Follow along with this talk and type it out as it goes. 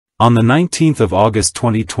On the 19th of August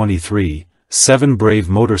 2023, 7 brave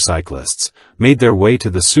motorcyclists made their way to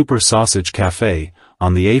the Super Sausage Café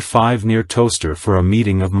on the A5 near Towcester for a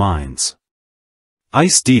meeting of minds.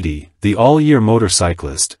 Ice Didi, the all-year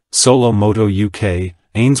motorcyclist, Solo Moto UK,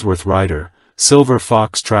 Ainsworth Rider, Silver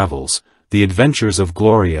Fox Travels, The Adventures of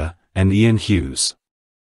Gloria, and Ian Hughes.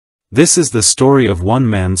 This is the story of one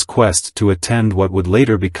man's quest to attend what would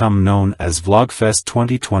later become known as Vlogfest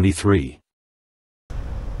 2023.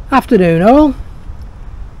 Afternoon all.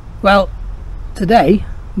 Well, today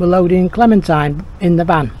we're loading Clementine in the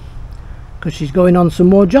van because she's going on some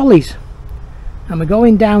more jollies, and we're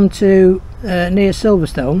going down to near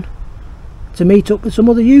Silverstone to meet up with some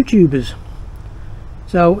other YouTubers.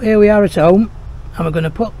 So here we are at home, and we're going to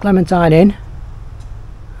put Clementine in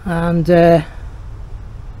and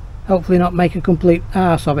hopefully not make a complete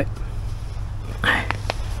arse of it.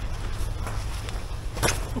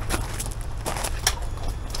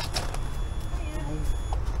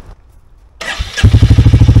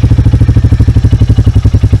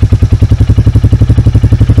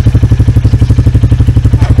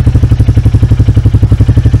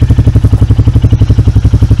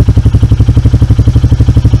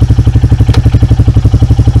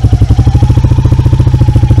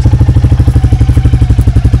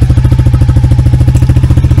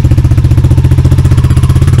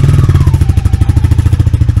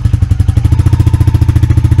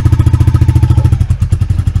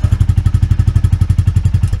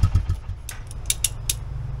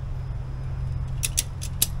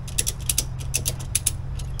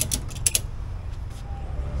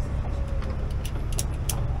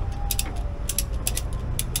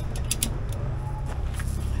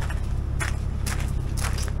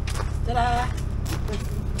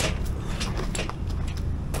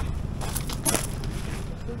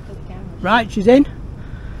 Right, she's in,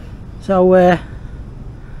 so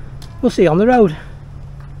we'll see you on the road.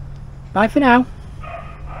 Bye for now.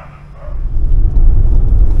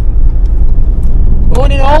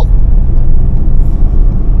 Morning all.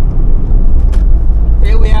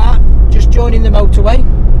 Here we are, just joining the motorway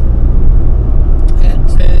at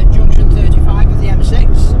junction 35 of the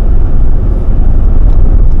M6.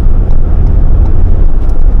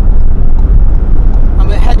 And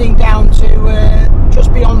we're heading down to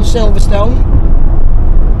just beyond Silverstone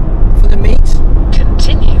for the meet.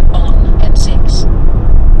 Continue on M6.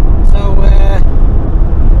 So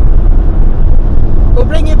we'll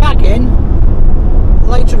bring you back in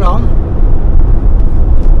later on,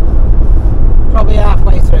 probably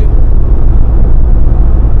halfway through.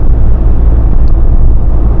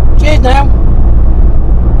 Cheers now.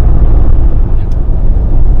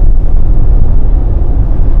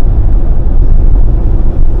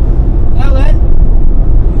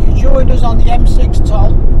 Us on the M6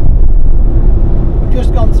 toll. We've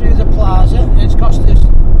just gone through the plaza and it's cost us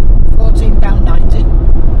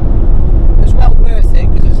 £14.90. It's well worth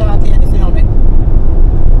it because there's hardly anything on it.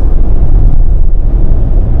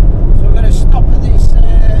 So we're going to stop at this,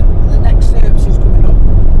 the next service is coming up,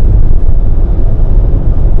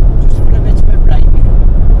 just for a bit of a break.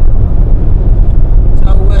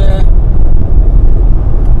 So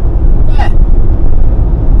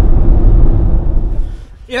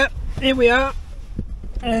yeah. Here we are.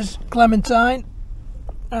 There's Clementine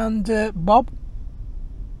and Bob.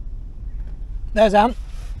 There's Anne.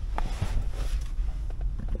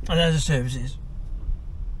 And there's the services.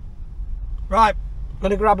 Right,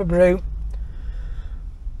 gonna grab a brew.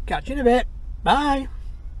 Catch you in a bit. Bye.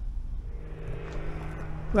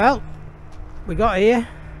 Well, we got here.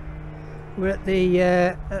 We're at the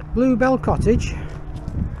at Bluebell Cottage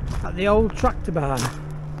at the old tractor barn.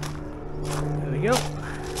 There we go.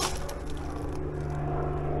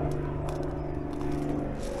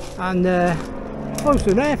 And close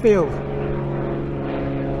to an airfield.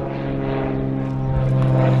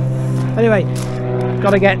 Anyway,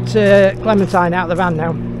 got to get Clementine out of the van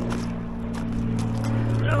now.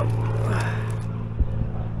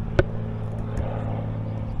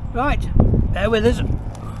 Right, bear with us.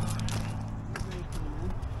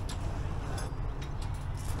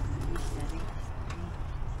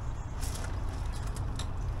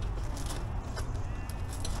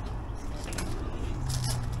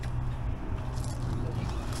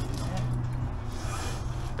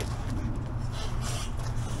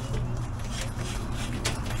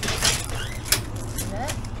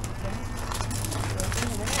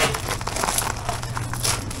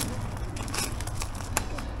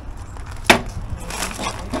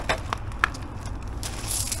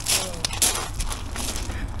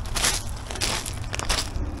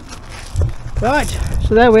 Right,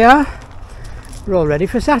 so there we are. We're all ready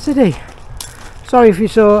for Saturday. Sorry if you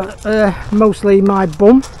saw mostly my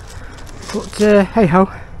bum, but hey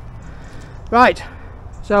ho. Right,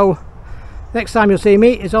 so next time you'll see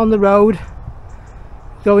me is on the road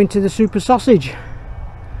going to the Super Sausage.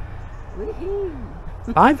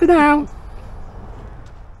 Bye for now.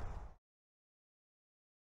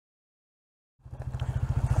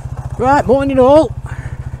 Right, morning all.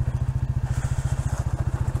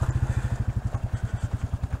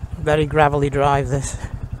 Very gravelly drive this,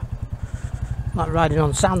 like riding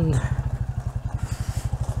on sand.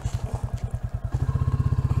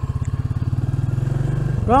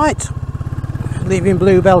 Right, leaving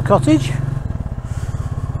Bluebell Cottage,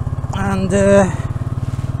 and are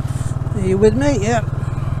you with me? Yeah.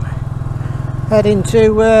 Heading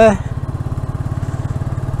to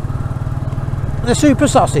the Super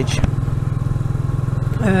Sausage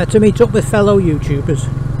to meet up with fellow YouTubers.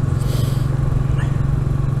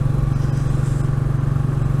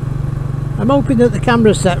 I'm hoping that the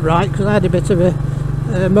camera's set right, because I had a bit of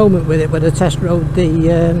a moment with it when I test rode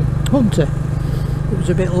the Hunter. It was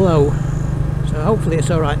a bit low, so hopefully it's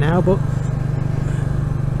alright now, but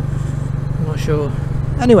I'm not sure.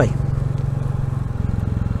 Anyway,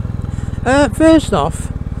 first off,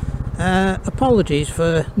 apologies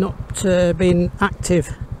for not being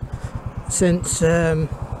active since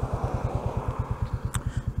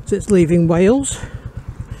leaving Wales.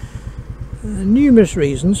 Numerous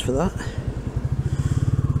reasons for that.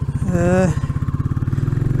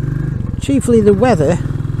 Chiefly the weather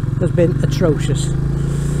has been atrocious,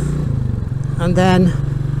 and then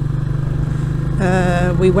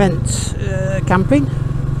we went camping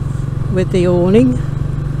with the awning,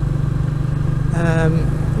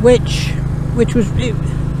 which was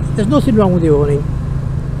there's nothing wrong with the awning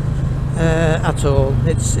at all.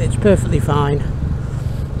 It's perfectly fine,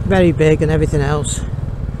 very big and everything else,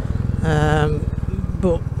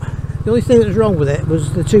 but the only thing that was wrong with it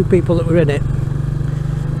was the two people that were in it.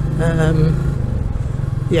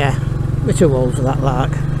 Yeah, we're too old for that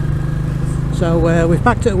lark. So we've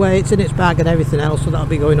packed it away, it's in its bag and everything else, so that'll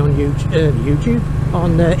be going on YouTube,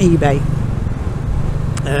 on eBay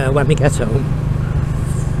when we get home.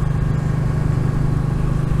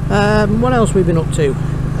 What else we've been up to?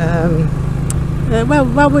 Well,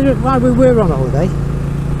 while we were on holiday,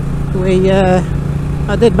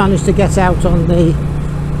 I did manage to get out on the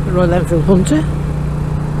Royal Enfield Hunter,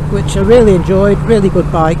 which I really enjoyed. Really good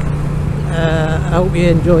bike. I hope you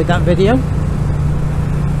enjoyed that video.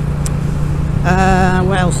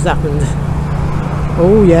 What else has happened?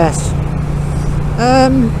 Oh yes,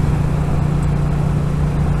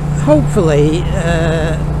 hopefully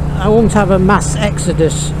I won't have a mass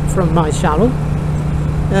exodus from my channel,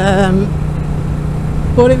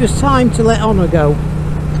 but it was time to let Honor go.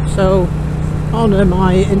 So Honor,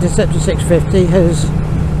 my Interceptor 650, has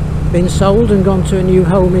been sold and gone to a new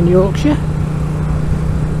home in Yorkshire.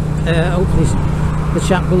 Hopefully the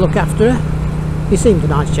chap will look after her. He seemed a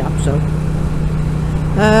nice chap, so.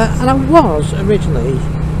 And I was originally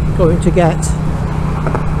going to get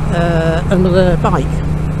another bike,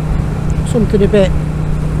 something a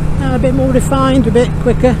bit more refined, a bit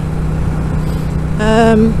quicker.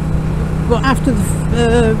 But after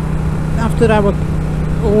our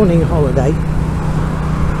awning holiday,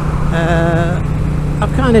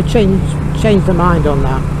 I've kind of changed the mind on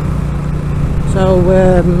that. So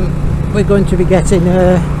we're going to be getting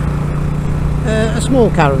a small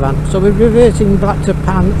caravan. So we're reverting back to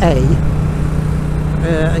Pan A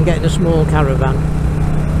and getting a small caravan.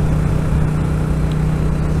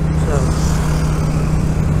 So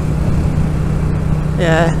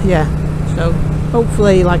yeah. So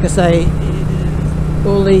hopefully, like I say,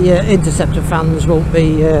 all the Interceptor fans won't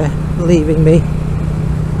be leaving me.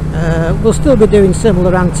 We'll still be doing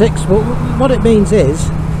similar antics, but what it means is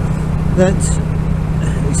that,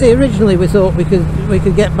 you see, originally we thought we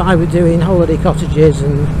could get by with doing holiday cottages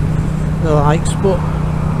and the likes, but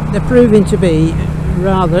they're proving to be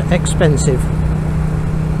rather expensive.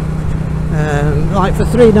 Like for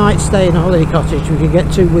 3 nights stay in a holiday cottage, we could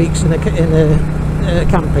get 2 weeks in a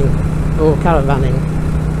camping or caravanning.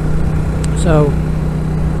 So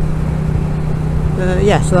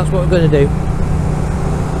yeah, so that's what we're going to do.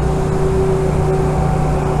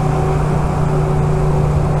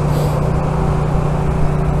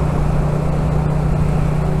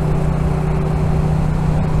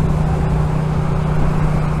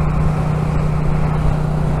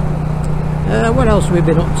 What else have we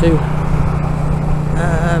been up to?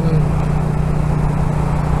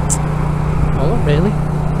 Well, not really.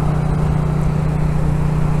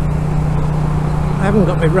 I haven't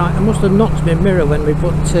got me right. I must have knocked my mirror when we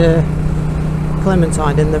put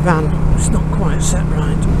Clementine in the van. It's not quite set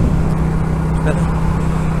right. better.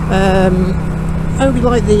 I hope you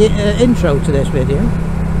like the intro to this video.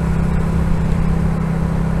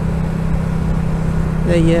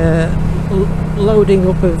 The loading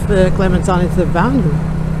up of Clementine into the van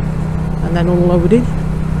and then unloading,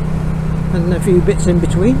 and a few bits in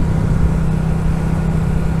between.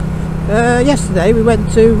 Yesterday we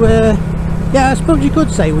went to, yeah, I suppose you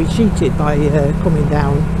could say we cheated by coming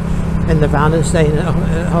down in the van and staying at a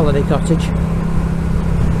holiday cottage.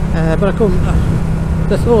 But I couldn't,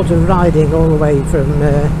 the thought of riding all the way from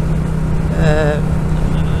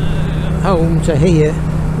home to here,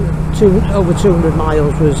 over 200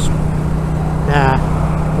 miles was, nah,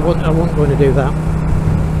 I wasn't going to do that.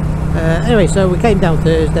 Anyway, so we came down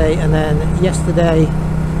Thursday, and then yesterday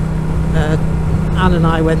Anne and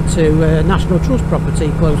I went to National Trust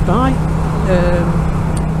property close by,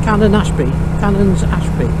 Cannons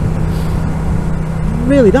Ashby.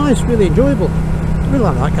 Really nice, really enjoyable. Really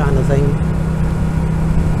like that kind of thing.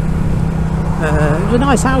 It was a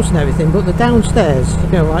nice house and everything, but the downstairs,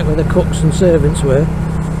 you know, like where the cooks and servants were,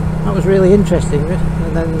 that was really interesting.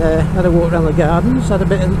 And then had a walk around the gardens, had a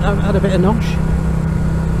bit of nosh.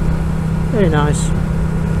 Very nice.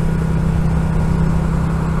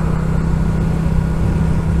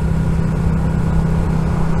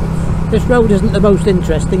 This road isn't the most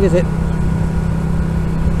interesting, is it?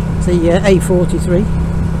 It's the A43.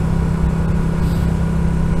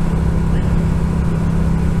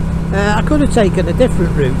 I could have taken a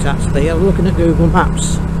different route actually. I was looking at Google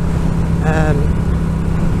Maps,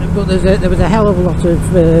 but there was a hell of a lot of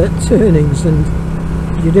turnings, and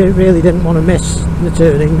you really didn't want to miss the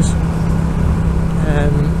turnings.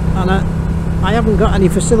 And I haven't got any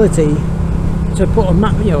facility to put a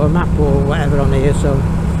map, you know, a map or whatever on here, so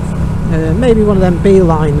maybe one of them B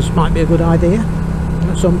lines might be a good idea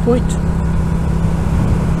at some point.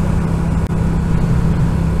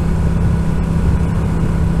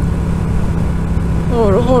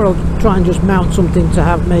 Or I'll try and just mount something to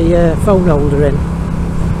have my phone holder in,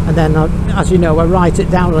 and then as you know, I write it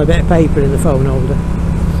down on a bit of paper in the phone holder.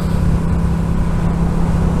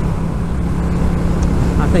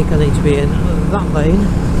 I think I need to be in that lane.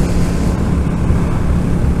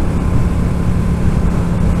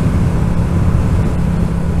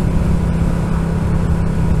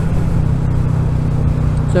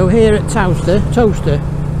 So here at Towcester,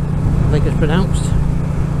 I think it's pronounced.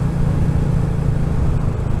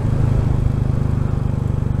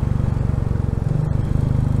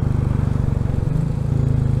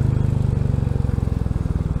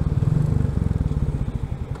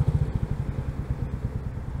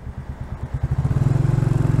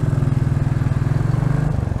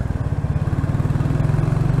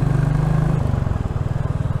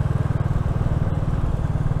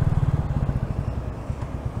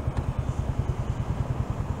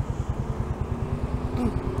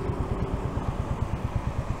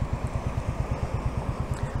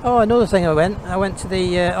 Oh, another thing, I went to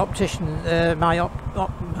the optician, my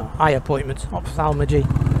eye appointment, ophthalmology,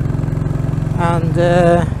 and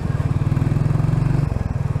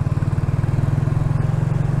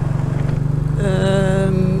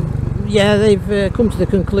yeah, they've come to the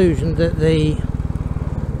conclusion that the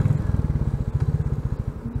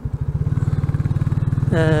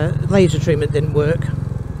laser treatment didn't work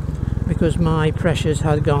because my pressures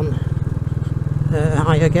had gone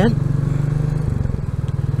high again.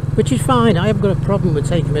 Which is fine. I haven't got a problem with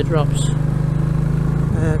taking my drops,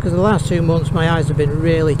 because the last 2 months my eyes have been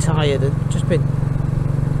really tired and just been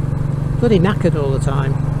bloody knackered all the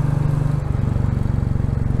time.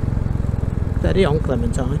 Steady on,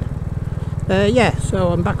 Clementine. Yeah, so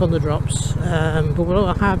I'm back on the drops, but what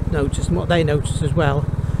I have noticed, and what they noticed as well,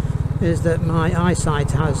 is that my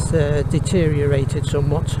eyesight has deteriorated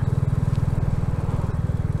somewhat.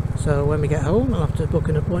 So when we get home I'll have to book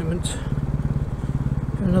an appointment.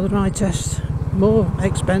 Another eye test, more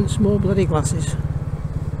expense, more bloody glasses.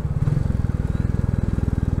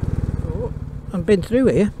 Oh, I've been through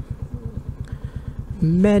here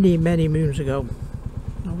many moons ago.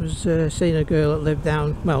 I was seeing a girl that lived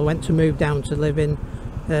down, well, went to move down to live in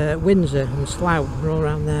Windsor and Slough, we're all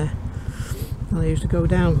around there. And I used to go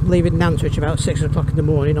down, leave it in Nantwich about 6 o'clock in the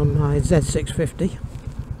morning on my Z650,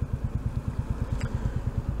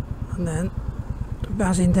 and then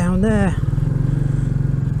bazzing down there.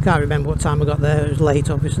 Can't remember what time I got there, it was late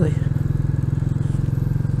obviously.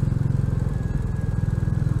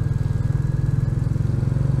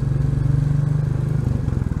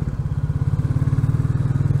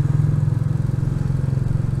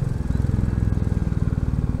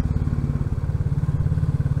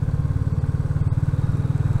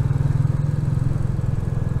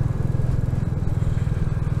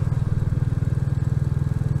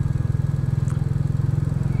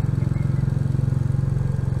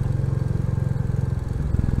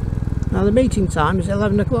 the meeting time is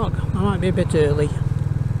 11 o'clock. I might be a bit early.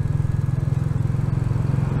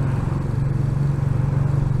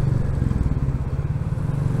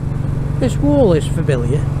 This wall is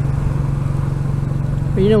familiar.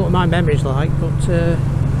 But you know what my memory's like, but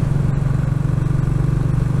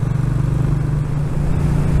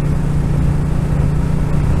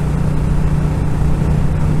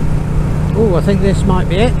oh, I think this might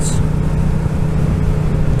be it.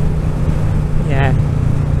 Yeah.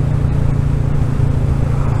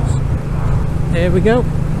 Here we go.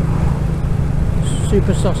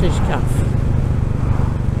 Super Sausage Café.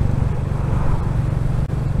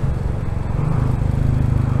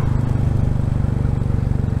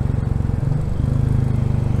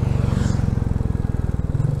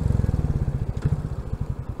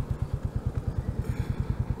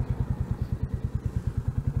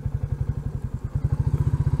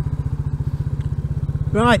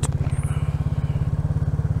 Right.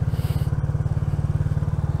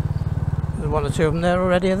 There's one or two of them there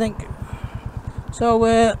already, I think. So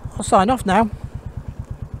I'll sign off now.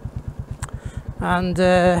 And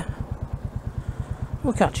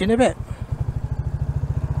we'll catch you in a bit.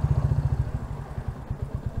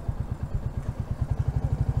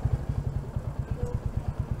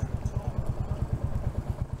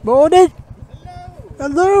 Morning.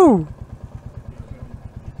 Hello.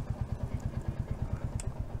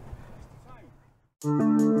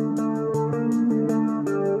 Hello.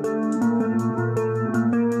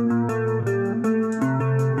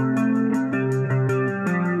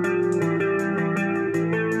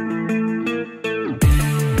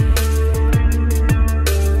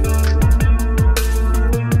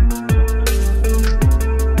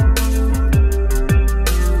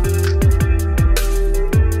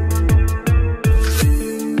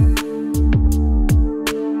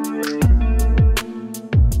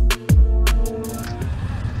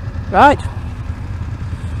 Right,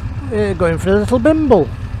 we're going for a little bimble,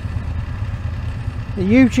 the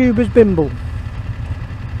YouTuber's bimble.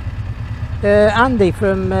 Andy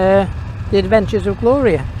from The Adventures of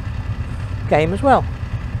Gloria came as well.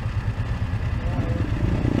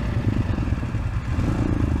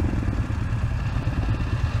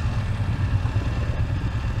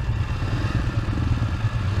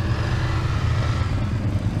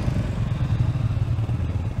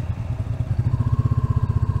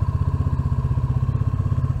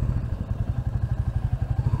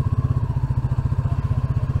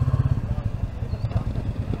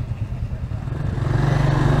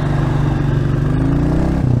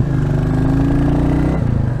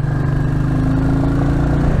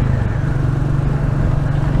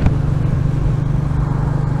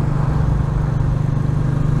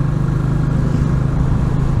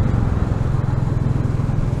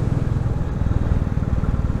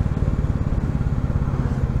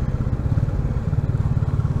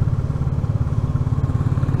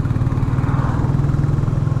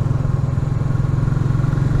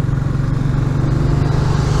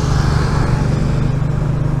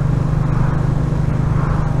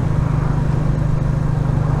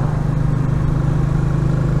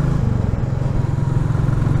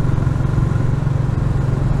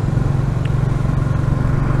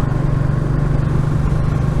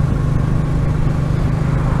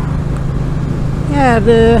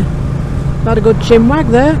 Had a good chinwag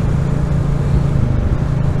there,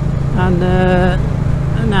 and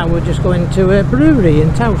now we're just going to a brewery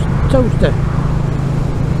in Towcester.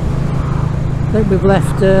 I think we've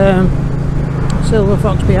left Silver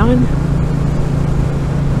Fox behind.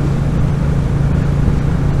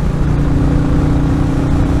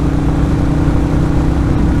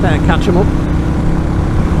 Better catch them up.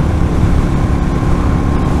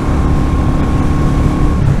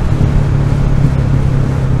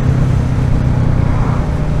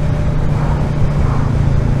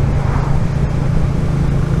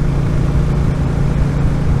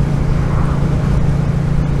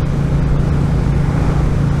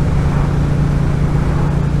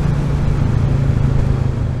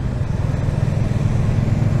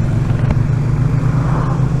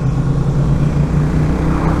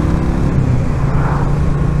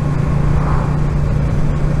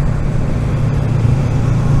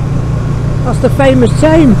 That's the famous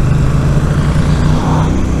Tame.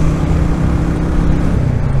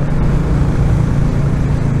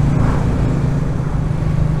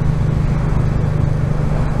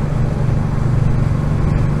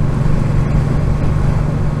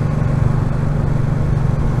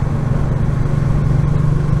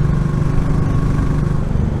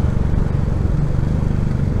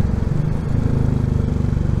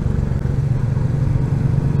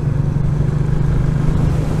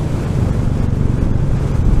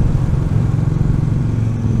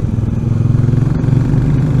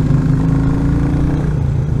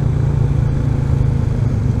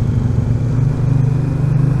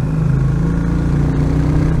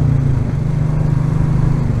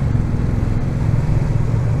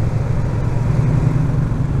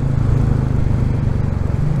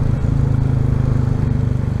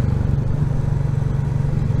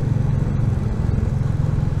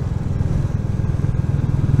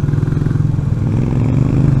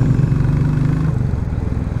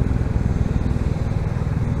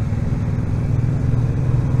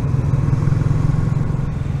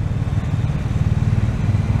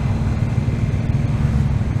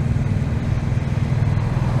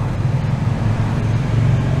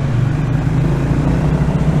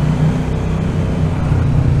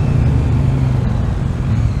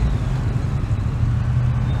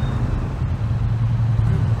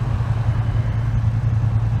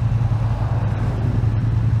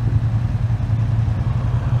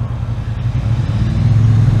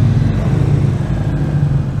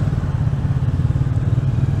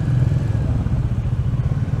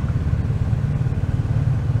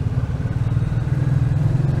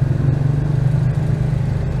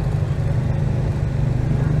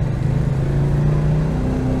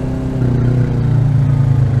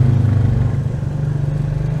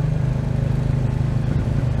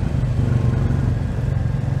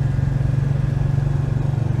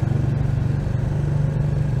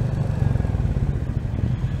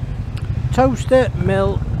 Towcester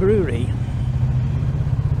Mill Brewery.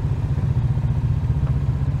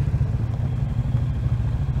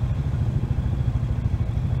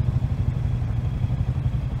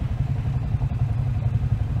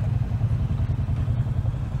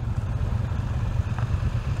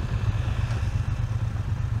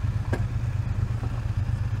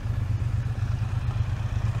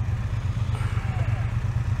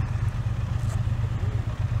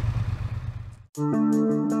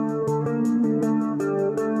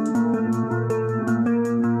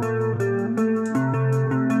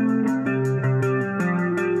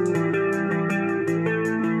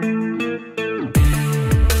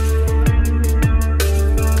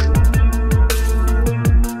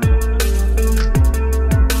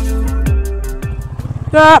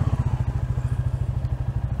 Stop!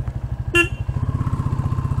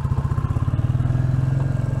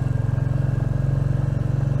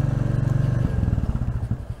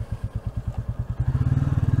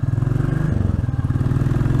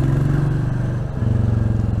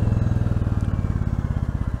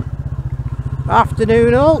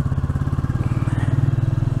 Afternoon all.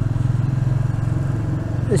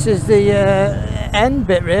 This is the end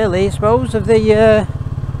bit really, I suppose, of the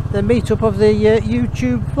meetup of the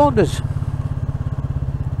YouTube vloggers.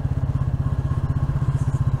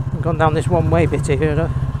 I've gone down this one-way bit here.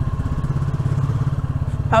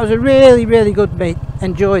 That was a really good meet.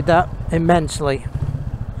 Enjoyed that immensely.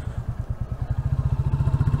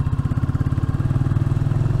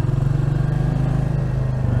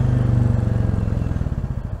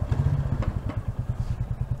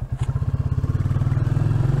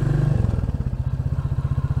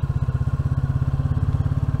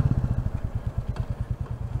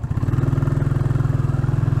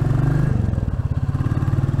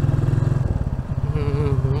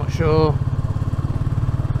 Sure.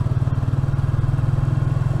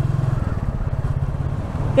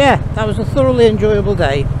 Yeah, that was a thoroughly enjoyable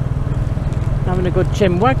day. Having a good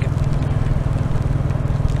chinwag.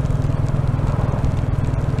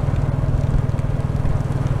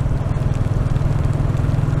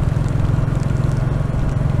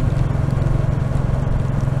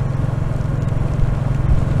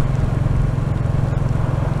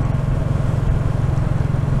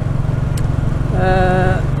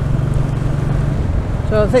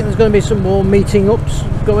 So I think there's going to be some more meeting ups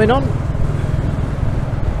going on.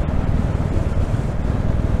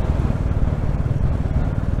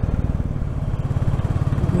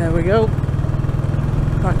 There we go.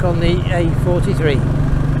 Back on the A43.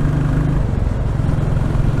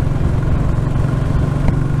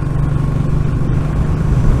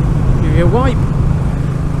 Give you a wipe.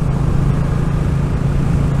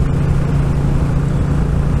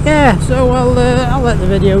 Yeah, so I'll let the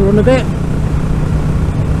video run a bit.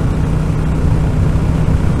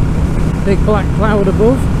 Big black cloud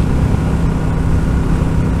above.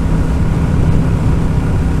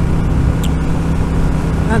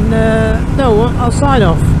 And no, I'll sign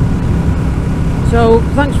off. So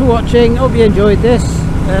thanks for watching, hope you enjoyed this.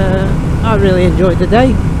 I really enjoyed the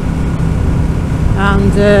day.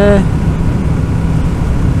 And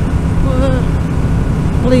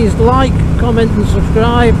please like, comment and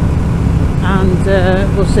subscribe, and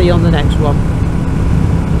we'll see you on the next one.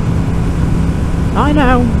 Bye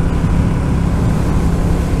now.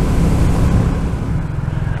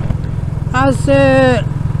 As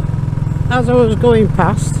I was going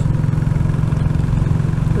past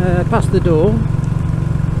the door,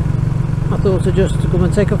 I thought I'd just come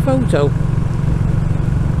and take a photo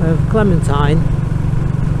of Clementine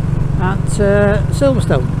at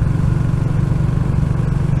Silverstone.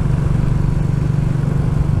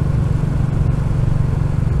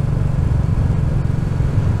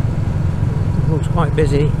 It looks quite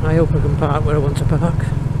busy. I hope I can park where I want to park.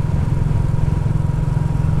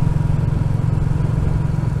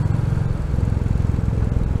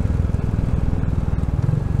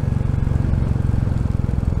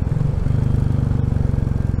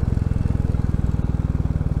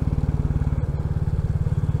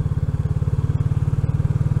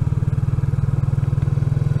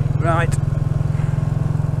 Right,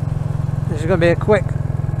 this is going to be a quick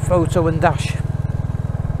photo and dash.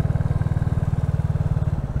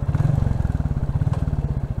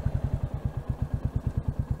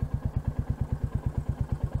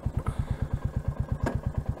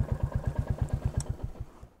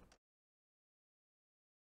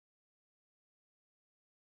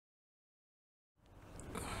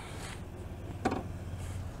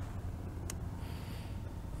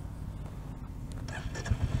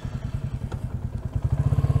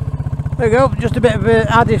 There we go, just a bit of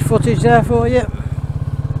added footage there for you.